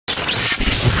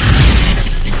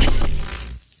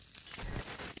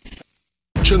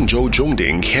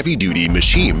Animation-Zoneding Heavy-Duty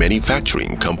Machine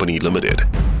Manufacturing Company Limited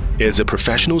is a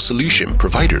professional solution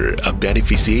provider of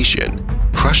beneficiation,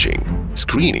 crushing,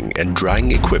 screening, and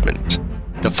drying equipment.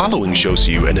 The following shows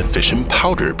you an efficient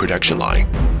powder production line,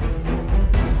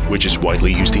 which is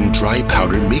widely used in dry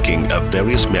powder making of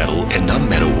various metal and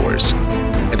non-metal ores,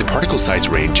 and the particle size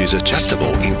range is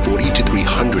adjustable in 40 to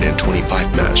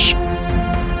 325 mesh.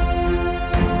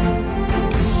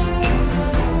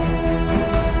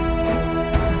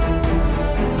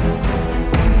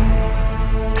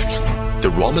 The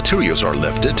raw materials are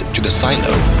lifted to the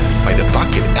silo by the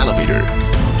bucket elevator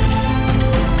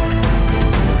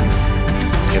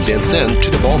and then sent to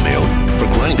the ball mill for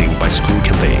grinding by screw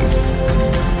conveying.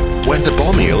 When the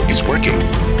ball mill is working,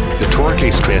 the torque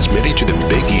is transmitted to the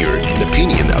big gear and the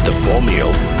pinion of the ball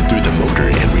mill through the motor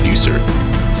and reducer,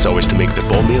 so as to make the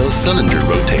ball mill cylinder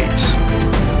rotate.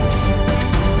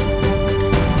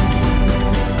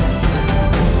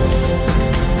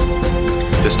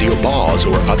 The steel balls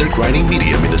or other grinding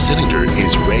medium in the cylinder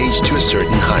is raised to a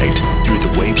certain height through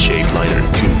the wave-shaped liner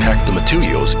to impact the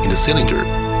materials in the cylinder.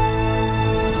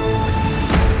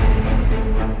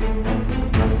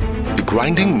 The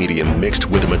grinding medium mixed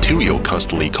with the material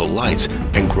constantly collides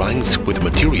and grinds with the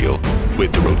material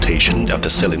with the rotation of the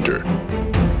cylinder.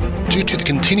 Due to the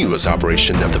continuous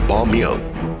operation of the ball mill,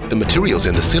 the materials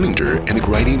in the cylinder and the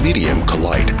grinding medium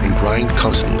collide and grind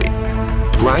constantly.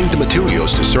 Grind the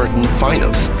materials to certain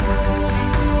fineness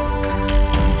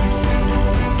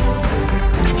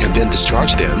and then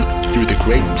discharge them through the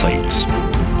grate plates.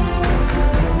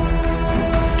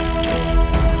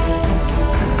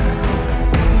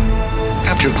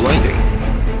 After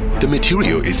grinding, the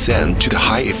material is sent to the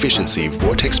high-efficiency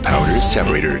vortex powder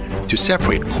separator to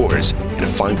separate coarse and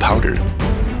fine powder.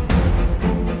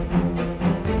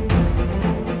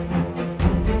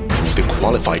 The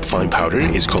qualified fine powder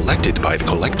is collected by the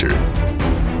collector,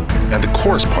 and the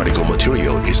coarse particle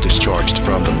material is discharged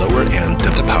from the lower end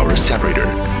of the powder separator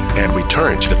and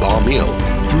returned to the ball mill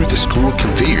through the screw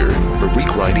conveyor for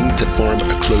regrinding to form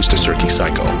a closed-circuit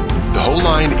cycle. The whole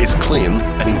line is clean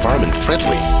and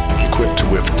environment-friendly,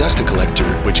 equipped with dust collector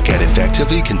which can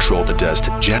effectively control the dust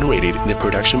generated in the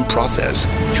production process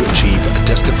to achieve a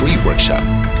dust-free workshop.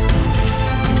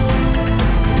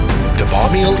 The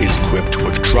ball mill is equipped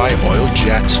with dry oil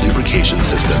jet lubrication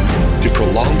system to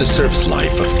prolong the service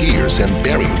life of gears and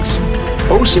bearings.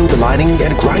 Also, the lining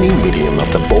and grinding medium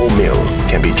of the ball mill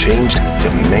can be changed to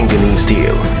manganese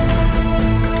steel,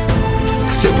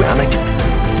 ceramic,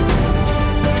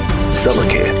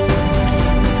 silicate,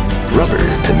 rubber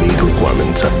to meet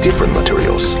requirements of different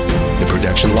materials. The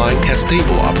production line has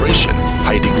stable operation,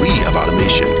 high degree of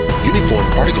automation, uniform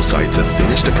particle size of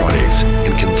finished products,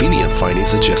 and convenient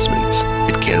finance adjustments.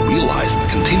 It can realize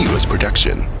continuous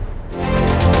production.